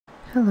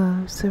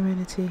Hello,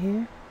 Serenity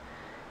here,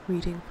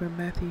 reading from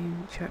Matthew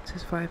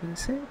chapters 5 and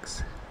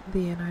 6,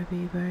 the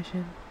NIV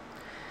version.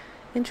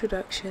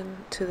 Introduction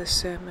to the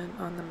Sermon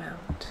on the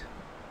Mount.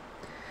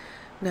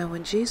 Now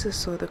when Jesus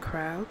saw the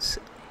crowds,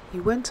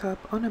 he went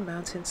up on a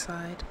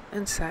mountainside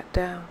and sat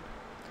down.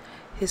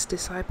 His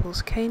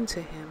disciples came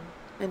to him,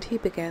 and he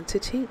began to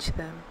teach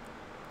them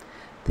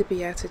the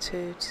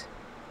Beatitudes.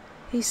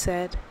 He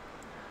said,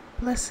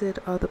 "Blessed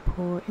are the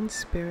poor in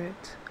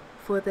spirit,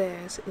 for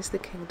theirs is the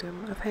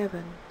kingdom of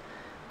heaven.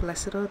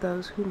 Blessed are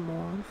those who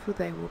mourn, for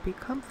they will be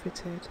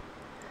comforted.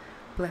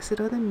 Blessed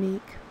are the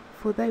meek,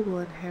 for they will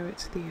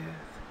inherit the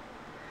earth.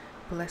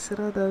 Blessed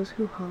are those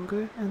who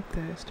hunger and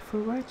thirst for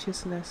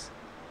righteousness,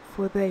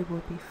 for they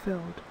will be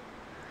filled.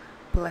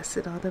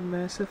 Blessed are the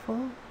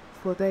merciful,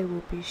 for they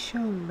will be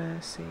shown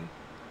mercy.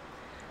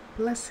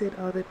 Blessed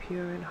are the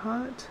pure in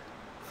heart,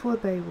 for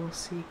they will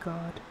see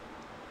God.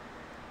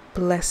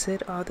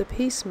 Blessed are the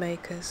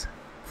peacemakers,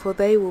 for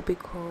they will be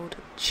called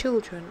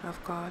children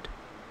of God.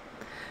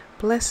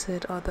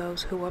 Blessed are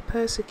those who are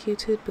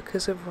persecuted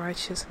because of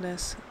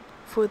righteousness,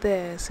 for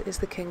theirs is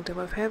the kingdom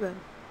of heaven.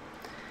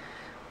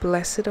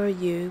 Blessed are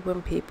you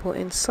when people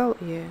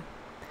insult you,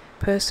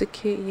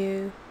 persecute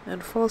you,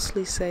 and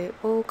falsely say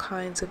all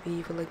kinds of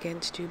evil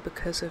against you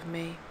because of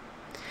me.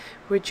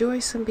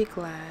 Rejoice and be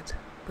glad,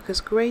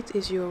 because great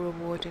is your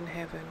reward in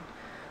heaven,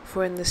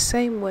 for in the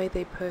same way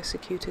they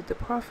persecuted the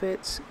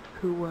prophets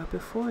who were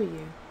before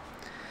you.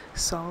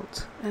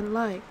 Salt and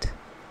light.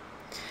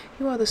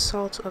 You are the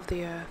salt of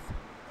the earth.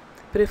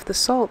 But if the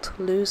salt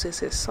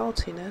loses its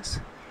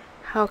saltiness,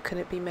 how can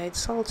it be made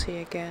salty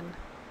again?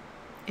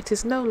 It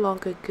is no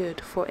longer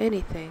good for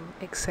anything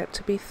except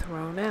to be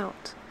thrown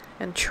out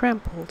and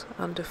trampled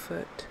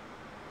underfoot.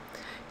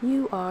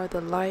 You are the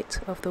light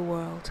of the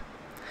world.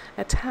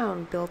 A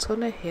town built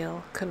on a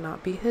hill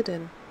cannot be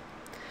hidden.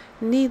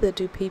 Neither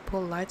do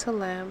people light a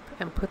lamp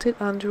and put it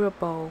under a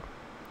bowl.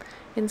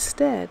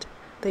 Instead,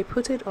 they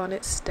put it on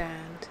its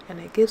stand, and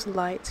it gives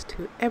light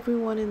to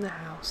everyone in the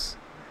house.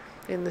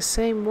 In the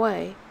same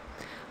way,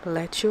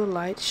 let your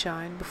light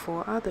shine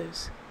before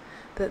others,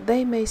 that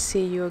they may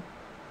see your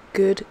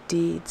good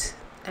deeds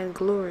and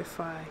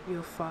glorify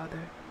your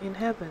Father in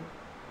heaven."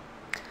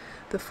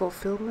 The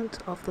fulfillment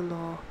of the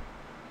law.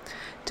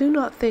 Do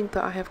not think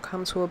that I have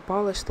come to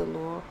abolish the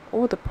law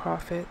or the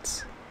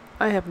prophets.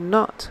 I have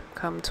not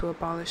come to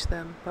abolish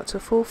them, but to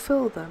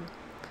fulfill them.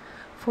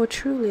 For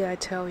truly I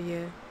tell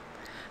you,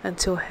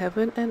 until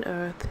heaven and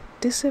earth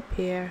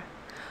disappear,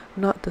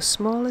 not the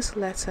smallest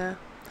letter,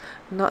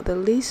 not the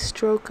least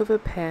stroke of a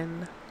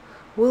pen,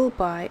 will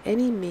by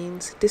any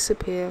means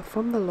disappear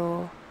from the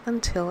law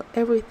until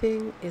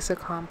everything is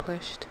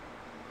accomplished.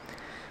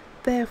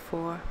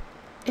 Therefore,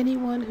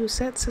 anyone who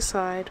sets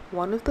aside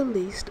one of the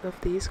least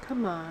of these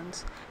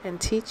commands and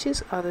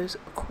teaches others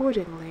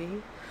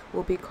accordingly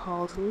will be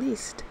called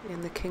least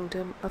in the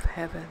kingdom of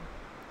heaven.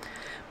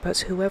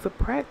 But whoever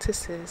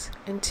practices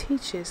and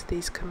teaches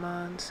these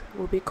commands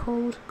will be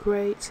called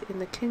great in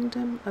the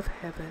kingdom of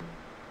heaven.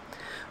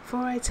 For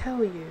I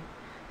tell you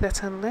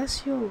that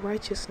unless your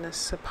righteousness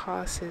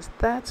surpasses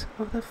that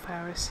of the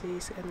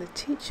Pharisees and the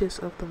teachers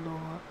of the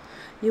law,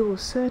 you will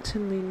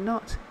certainly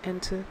not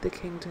enter the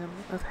kingdom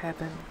of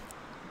heaven.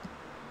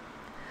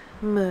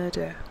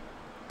 Murder.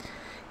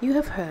 You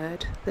have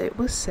heard that it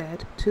was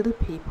said to the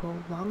people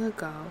long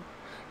ago,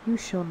 "You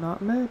shall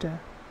not murder,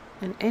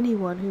 and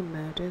anyone who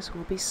murders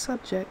will be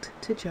subject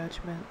to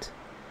judgment."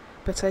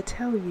 But I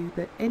tell you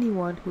that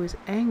anyone who is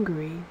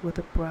angry with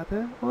a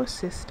brother or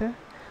sister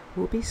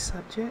will be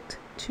subject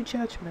to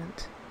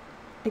judgment.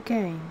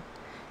 Again,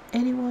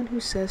 anyone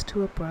who says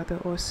to a brother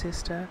or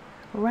sister,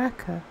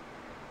 "Raca,"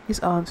 is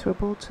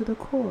answerable to the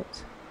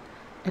court,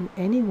 and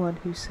anyone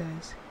who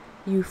says,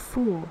 "You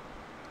fool,"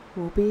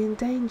 will be in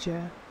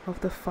danger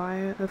of the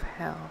fire of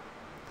hell.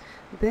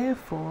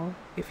 Therefore,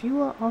 if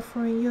you are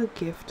offering your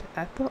gift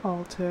at the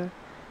altar,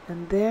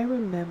 and there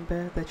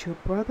remember that your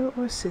brother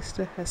or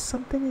sister has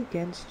something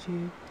against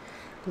you,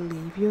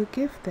 leave your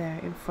gift there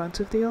in front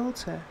of the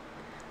altar.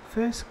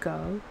 First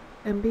go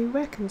and be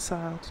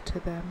reconciled to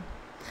them,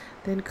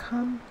 then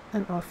come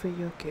and offer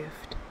your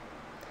gift.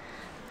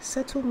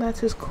 Settle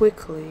matters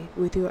quickly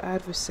with your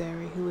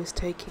adversary who is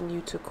taking you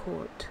to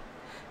court.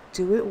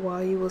 Do it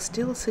while you are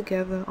still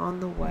together on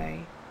the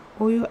way,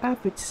 or your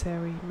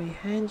adversary may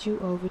hand you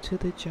over to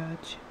the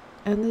judge,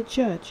 and the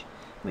judge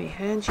may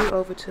hand you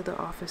over to the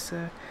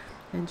officer,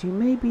 and you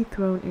may be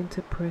thrown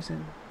into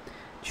prison.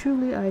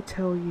 Truly I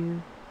tell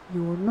you,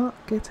 you will not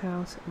get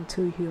out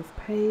until you have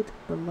paid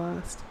the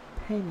last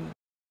penny.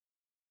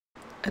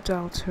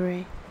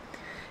 Adultery.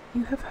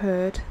 You have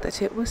heard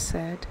that it was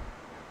said,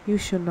 "You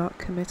shall not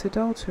commit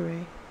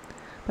adultery."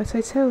 But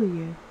I tell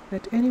you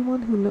that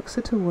anyone who looks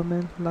at a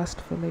woman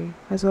lustfully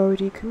has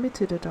already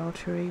committed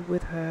adultery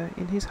with her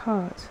in his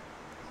heart.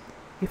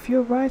 If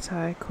your right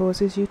eye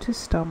causes you to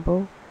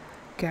stumble,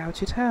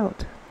 gouge it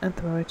out and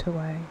throw it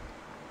away.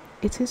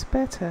 It is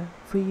better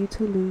for you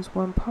to lose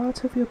one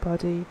part of your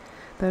body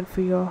than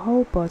for your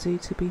whole body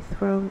to be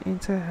thrown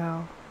into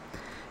hell.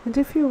 And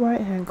if your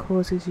right hand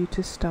causes you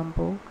to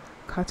stumble,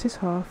 cut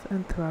it off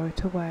and throw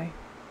it away.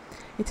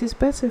 It is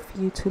better for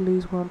you to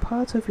lose one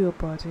part of your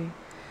body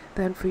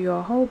than for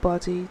your whole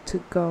body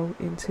to go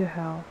into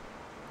hell.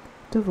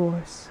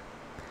 Divorce.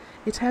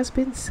 It has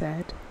been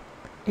said,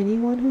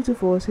 anyone who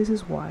divorces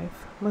his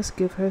wife must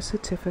give her a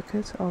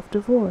certificate of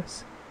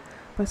divorce.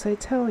 But I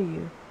tell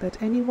you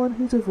that anyone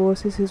who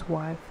divorces his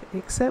wife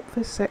except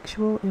for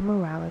sexual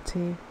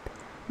immorality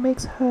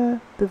makes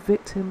her the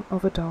victim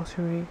of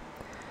adultery,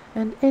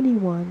 and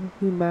anyone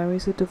who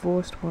marries a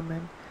divorced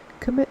woman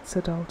commits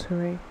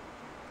adultery.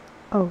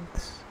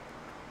 Oaths.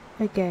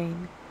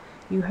 Again,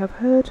 you have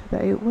heard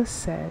that it was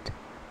said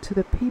to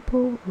the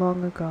people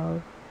long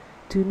ago,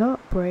 do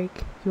not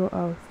break your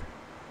oath,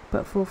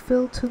 but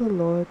fulfill to the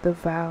Lord the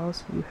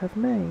vows you have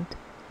made.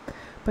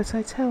 But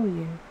I tell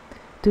you,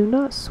 do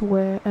not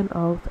swear an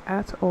oath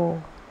at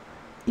all,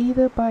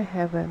 either by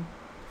heaven,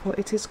 for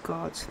it is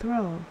God's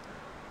throne,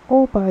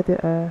 or by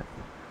the earth,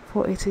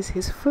 for it is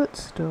his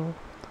footstool,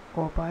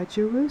 or by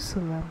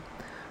Jerusalem,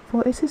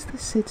 for it is the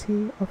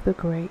city of the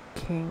great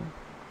King.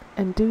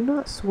 And do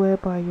not swear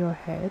by your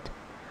head,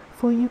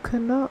 for you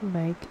cannot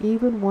make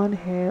even one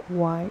hair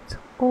white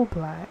or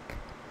black.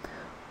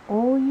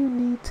 All you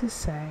need to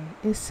say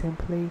is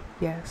simply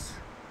yes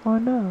or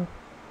no.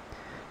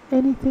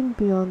 Anything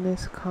beyond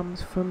this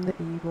comes from the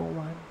evil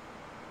one.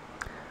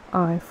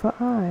 Eye for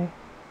eye.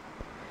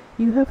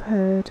 You have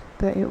heard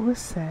that it was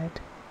said,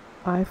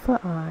 eye for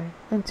eye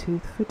and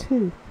tooth for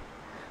tooth.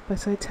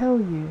 But I tell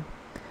you,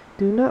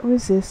 do not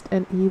resist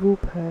an evil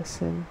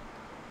person.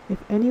 If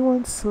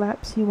anyone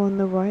slaps you on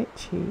the right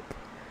cheek,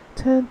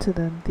 turn to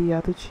them the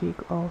other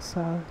cheek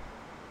also.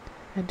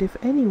 And if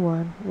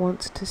anyone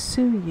wants to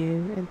sue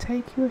you and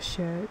take your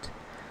shirt,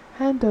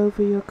 hand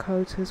over your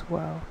coat as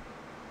well.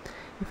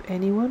 If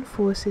anyone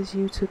forces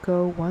you to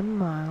go 1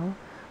 mile,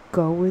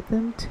 go with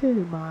them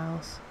 2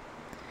 miles.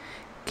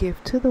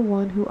 Give to the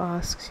one who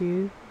asks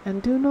you,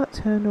 and do not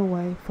turn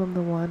away from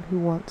the one who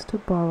wants to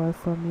borrow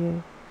from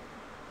you.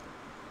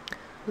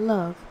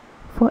 Love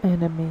for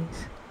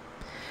enemies.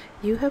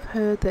 You have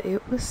heard that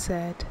it was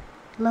said,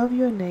 love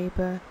your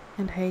neighbor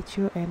and hate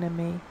your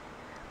enemy.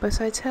 But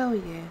I tell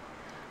you,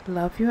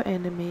 love your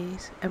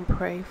enemies and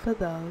pray for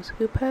those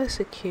who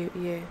persecute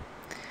you,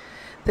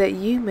 that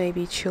you may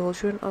be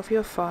children of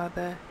your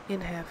Father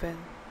in heaven.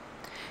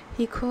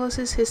 He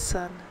causes his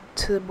sun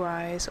to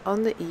rise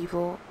on the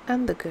evil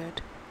and the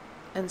good,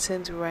 and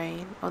sends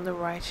rain on the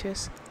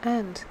righteous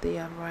and the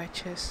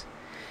unrighteous.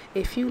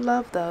 If you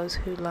love those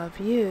who love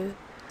you,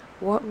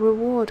 what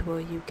reward will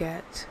you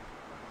get?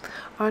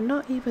 Are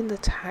not even the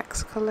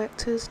tax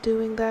collectors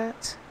doing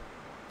that?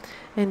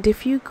 And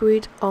if you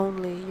greet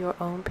only your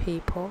own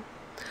people,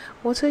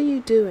 what are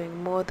you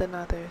doing more than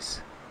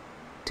others?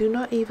 Do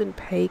not even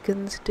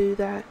pagans do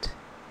that?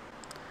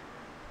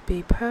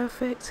 Be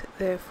perfect,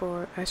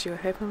 therefore, as your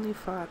heavenly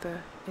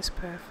Father is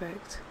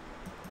perfect.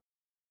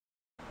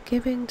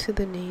 Giving to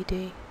the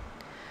needy.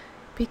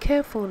 Be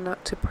careful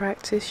not to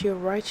practice your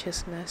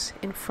righteousness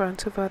in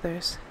front of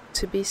others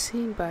to be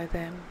seen by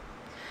them.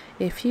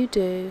 If you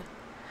do,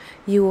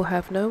 you will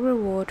have no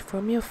reward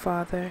from your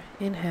Father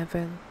in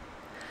heaven.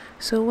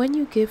 So when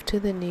you give to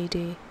the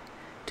needy,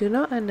 do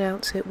not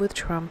announce it with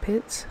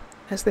trumpets,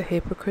 as the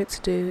hypocrites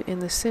do in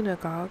the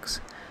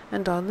synagogues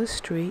and on the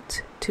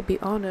street, to be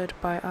honored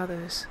by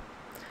others.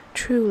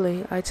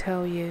 Truly, I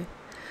tell you,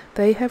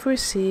 they have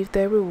received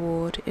their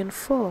reward in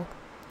full.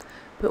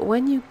 But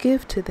when you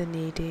give to the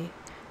needy,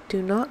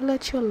 do not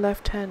let your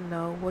left hand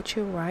know what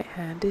your right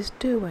hand is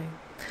doing,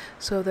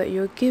 so that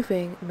your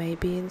giving may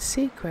be in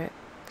secret.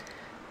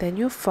 Then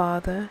your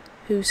Father,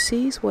 who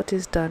sees what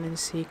is done in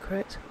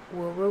secret,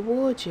 will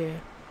reward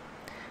you.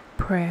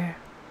 Prayer.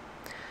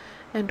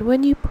 And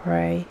when you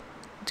pray,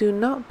 do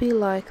not be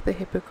like the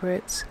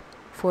hypocrites,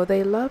 for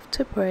they love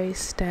to pray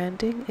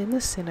standing in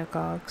the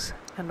synagogues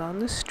and on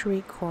the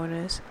street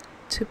corners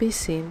to be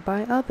seen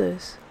by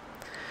others.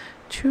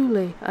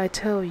 Truly, I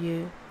tell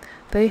you,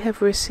 they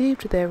have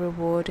received their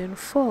reward in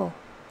full.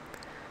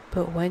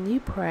 But when you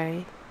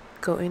pray,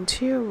 go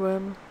into your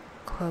room,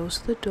 close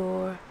the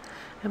door,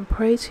 and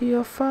pray to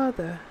your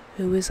Father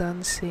who is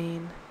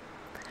unseen.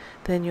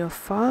 Then your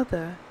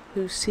Father,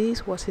 who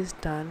sees what is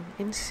done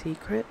in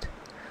secret,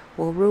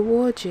 will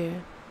reward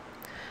you.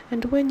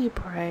 And when you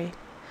pray,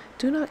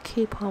 do not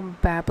keep on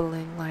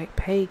babbling like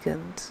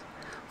pagans,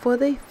 for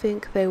they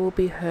think they will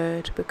be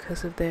heard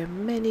because of their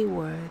many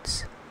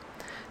words.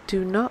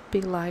 Do not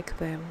be like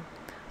them,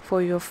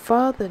 for your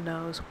Father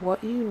knows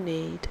what you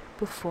need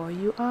before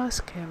you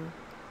ask him.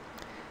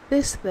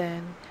 This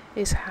then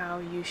is how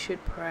you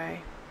should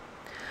pray.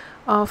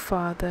 Our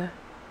Father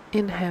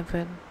in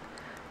heaven,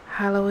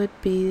 hallowed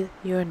be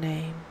your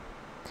name.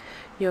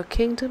 Your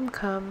kingdom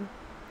come,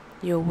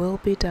 your will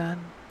be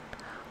done,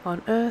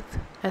 on earth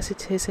as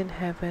it is in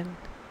heaven.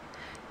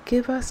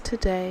 Give us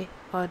today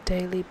our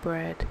daily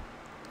bread,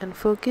 and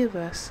forgive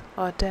us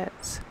our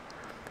debts,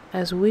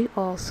 as we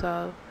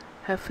also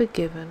have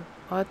forgiven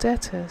our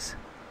debtors.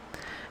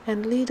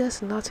 And lead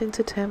us not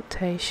into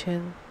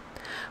temptation,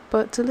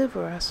 but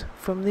deliver us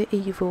from the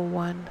evil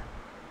one.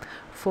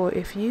 For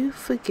if you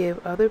forgive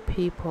other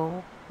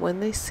people when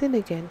they sin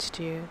against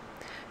you,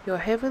 your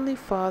heavenly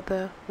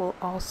Father will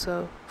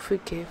also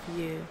forgive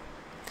you.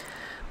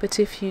 But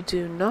if you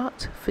do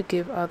not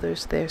forgive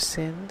others their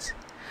sins,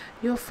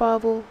 your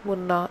Father will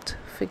not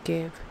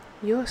forgive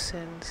your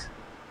sins.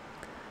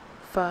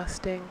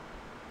 Fasting.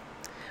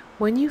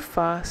 When you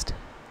fast,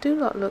 do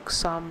not look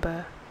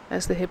somber,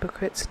 as the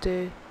hypocrites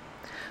do,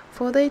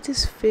 for they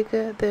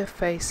disfigure their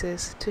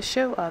faces to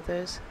show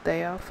others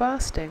they are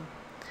fasting.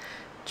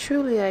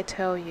 Truly I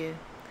tell you,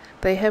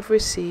 they have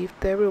received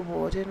their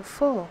reward in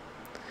full.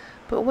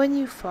 But when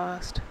you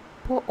fast,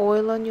 pour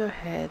oil on your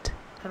head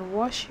and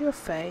wash your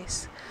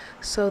face,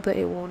 so that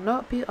it will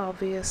not be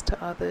obvious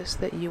to others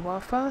that you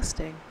are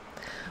fasting,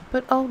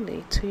 but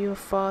only to your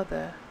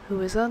Father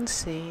who is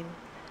unseen,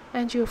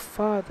 and your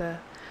Father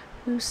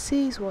who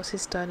sees what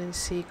is done in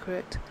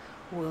secret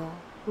will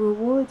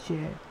reward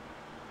you.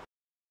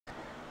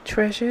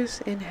 Treasures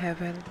in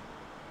heaven.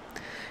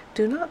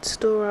 Do not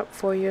store up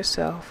for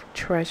yourself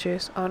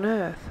treasures on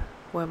earth,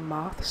 where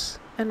moths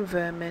and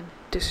vermin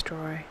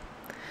destroy,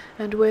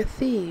 and where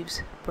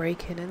thieves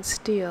break in and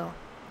steal.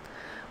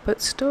 But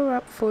store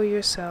up for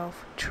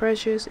yourself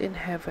treasures in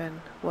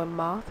heaven, where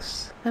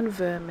moths and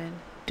vermin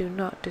do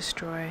not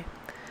destroy,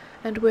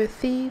 and where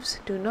thieves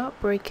do not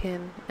break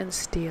in and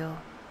steal.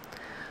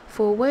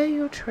 For where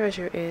your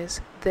treasure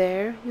is,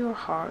 there your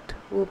heart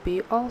will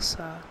be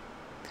also.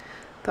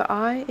 The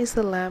eye is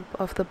the lamp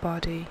of the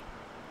body.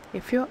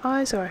 If your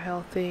eyes are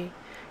healthy,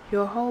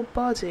 your whole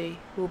body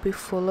will be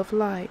full of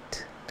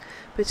light.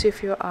 But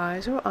if your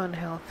eyes are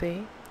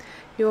unhealthy,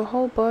 your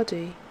whole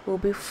body will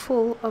be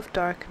full of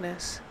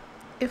darkness.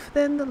 If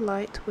then the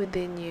light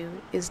within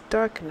you is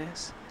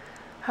darkness,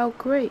 how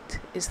great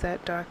is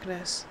that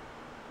darkness?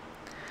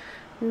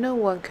 No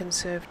one can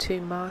serve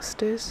two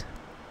masters.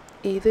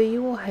 Either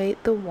you will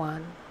hate the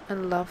one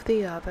and love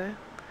the other,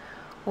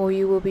 or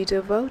you will be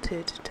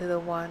devoted to the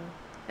one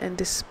and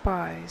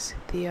despise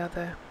the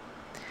other.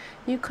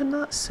 You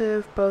cannot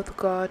serve both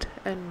God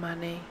and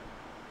money.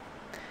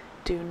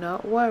 Do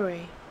not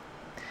worry.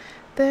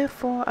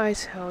 Therefore I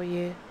tell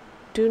you,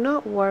 do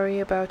not worry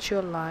about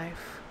your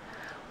life,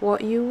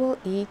 what you will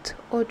eat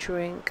or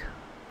drink,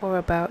 or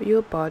about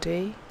your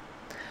body,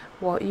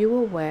 what you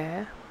will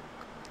wear.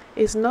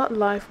 Is not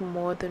life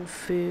more than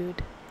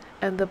food,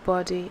 and the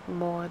body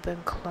more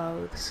than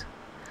clothes?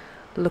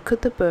 Look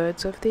at the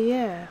birds of the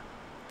air.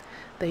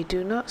 They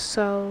do not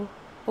sow,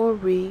 or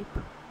reap,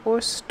 or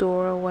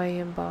store away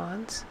in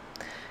barns,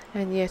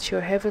 and yet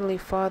your heavenly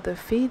Father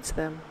feeds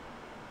them.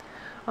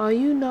 Are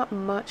you not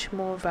much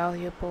more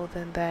valuable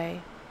than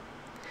they?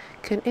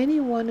 Can any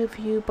one of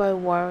you, by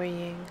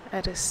worrying,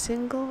 add a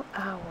single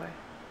hour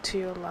to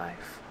your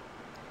life?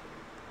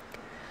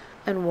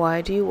 And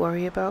why do you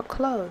worry about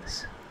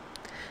clothes?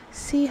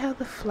 See how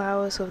the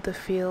flowers of the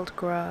field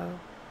grow.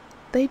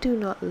 They do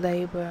not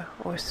labor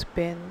or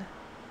spin.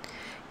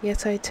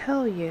 Yet I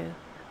tell you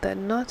that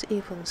not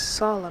even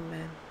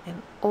Solomon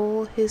in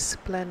all his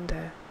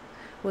splendor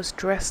was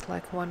dressed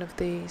like one of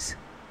these.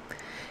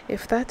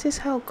 If that is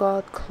how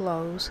God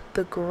clothes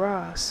the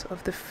grass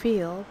of the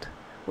field,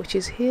 which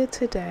is here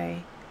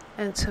today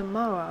and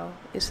tomorrow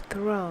is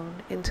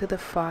thrown into the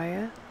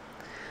fire,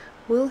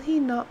 will he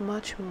not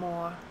much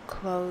more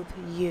clothe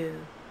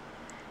you,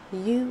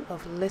 you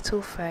of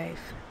little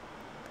faith?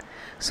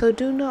 So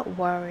do not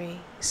worry,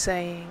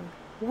 saying,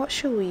 what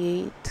shall we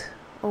eat,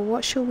 or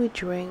what shall we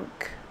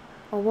drink,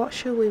 or what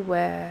shall we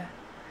wear?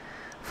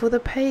 For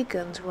the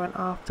pagans run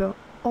after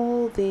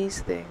all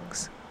these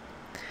things,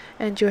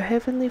 and your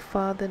heavenly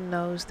Father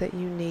knows that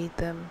you need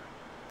them.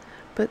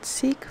 But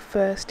seek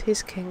first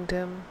his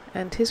kingdom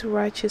and his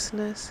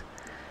righteousness,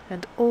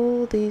 and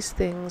all these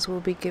things will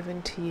be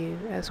given to you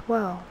as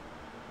well.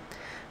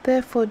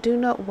 Therefore do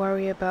not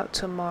worry about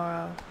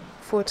tomorrow,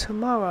 for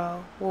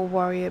tomorrow will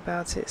worry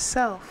about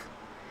itself.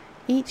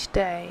 Each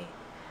day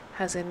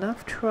has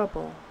enough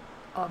trouble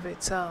of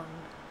its own.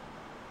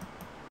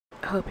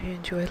 I hope you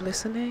enjoyed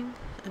listening.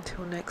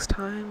 Until next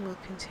time, we'll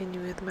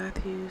continue with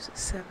Matthews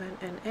 7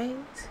 and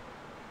 8.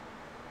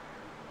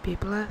 Be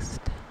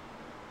blessed.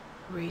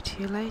 Read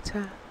to you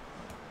later.